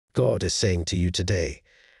God is saying to you today.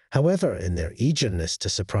 However, in their eagerness to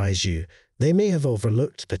surprise you, they may have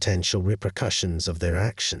overlooked potential repercussions of their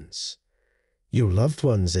actions. Your loved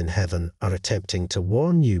ones in heaven are attempting to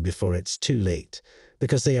warn you before it's too late,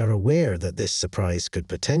 because they are aware that this surprise could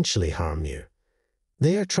potentially harm you.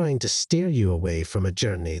 They are trying to steer you away from a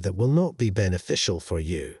journey that will not be beneficial for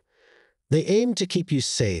you. They aim to keep you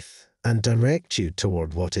safe and direct you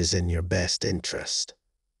toward what is in your best interest.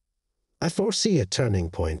 I foresee a turning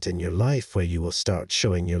point in your life where you will start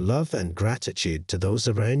showing your love and gratitude to those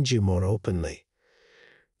around you more openly.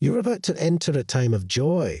 You're about to enter a time of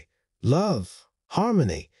joy, love,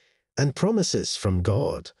 harmony, and promises from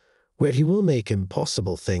God, where He will make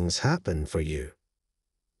impossible things happen for you.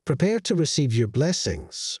 Prepare to receive your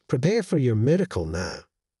blessings. Prepare for your miracle now.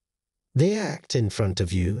 They act in front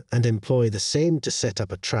of you and employ the same to set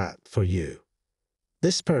up a trap for you.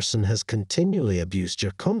 This person has continually abused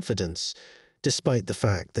your confidence, despite the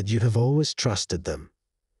fact that you have always trusted them.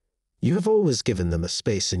 You have always given them a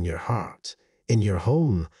space in your heart, in your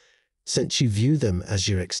home, since you view them as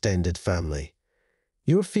your extended family.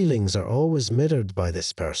 Your feelings are always mirrored by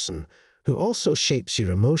this person, who also shapes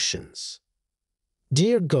your emotions.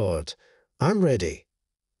 Dear God, I'm ready.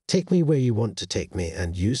 Take me where you want to take me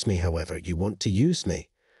and use me however you want to use me.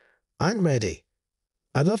 I'm ready.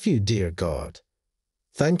 I love you, dear God.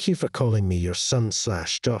 Thank you for calling me your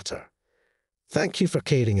son/daughter. Thank you for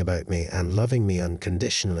caring about me and loving me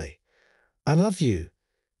unconditionally. I love you.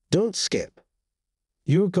 Don't skip.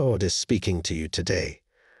 Your God is speaking to you today.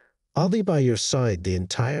 I'll be by your side the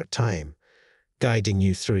entire time, guiding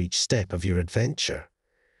you through each step of your adventure.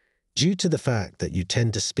 Due to the fact that you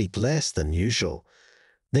tend to speak less than usual,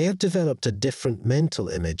 they have developed a different mental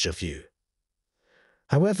image of you.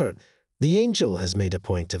 However, the angel has made a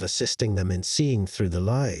point of assisting them in seeing through the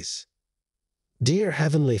lies. Dear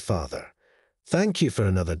Heavenly Father, thank you for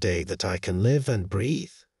another day that I can live and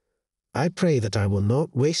breathe. I pray that I will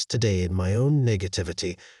not waste today in my own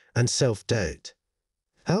negativity and self-doubt.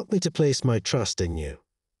 Help me to place my trust in you.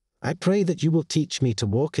 I pray that you will teach me to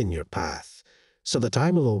walk in your path, so that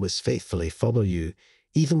I will always faithfully follow you,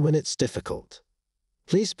 even when it's difficult.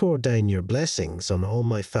 Please pour down your blessings on all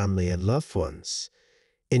my family and loved ones.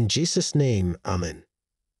 In Jesus' name, Amen.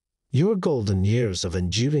 Your golden years of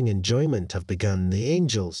enduring enjoyment have begun, the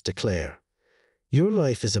angels declare. Your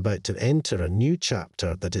life is about to enter a new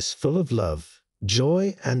chapter that is full of love,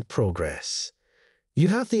 joy, and progress. You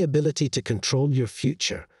have the ability to control your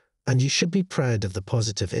future, and you should be proud of the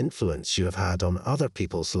positive influence you have had on other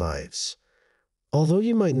people's lives. Although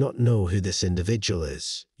you might not know who this individual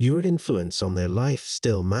is, your influence on their life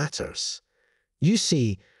still matters. You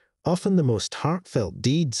see, often the most heartfelt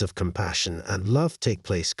deeds of compassion and love take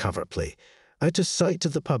place covertly, out of sight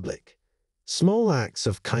of the public. Small acts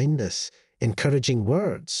of kindness, encouraging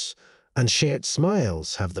words, and shared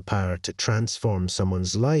smiles have the power to transform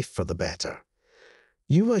someone's life for the better.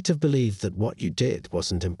 You might have believed that what you did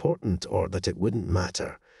wasn't important or that it wouldn't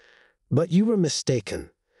matter, but you were mistaken.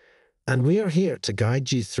 And we are here to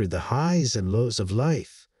guide you through the highs and lows of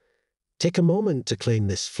life. Take a moment to claim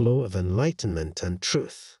this flow of enlightenment and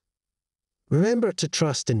truth. Remember to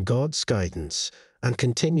trust in God's guidance and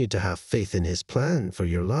continue to have faith in His plan for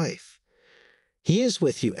your life. He is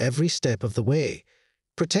with you every step of the way,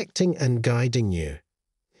 protecting and guiding you.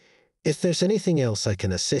 If there's anything else I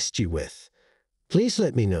can assist you with, please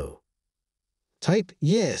let me know. Type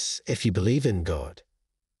yes if you believe in God.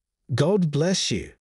 God bless you.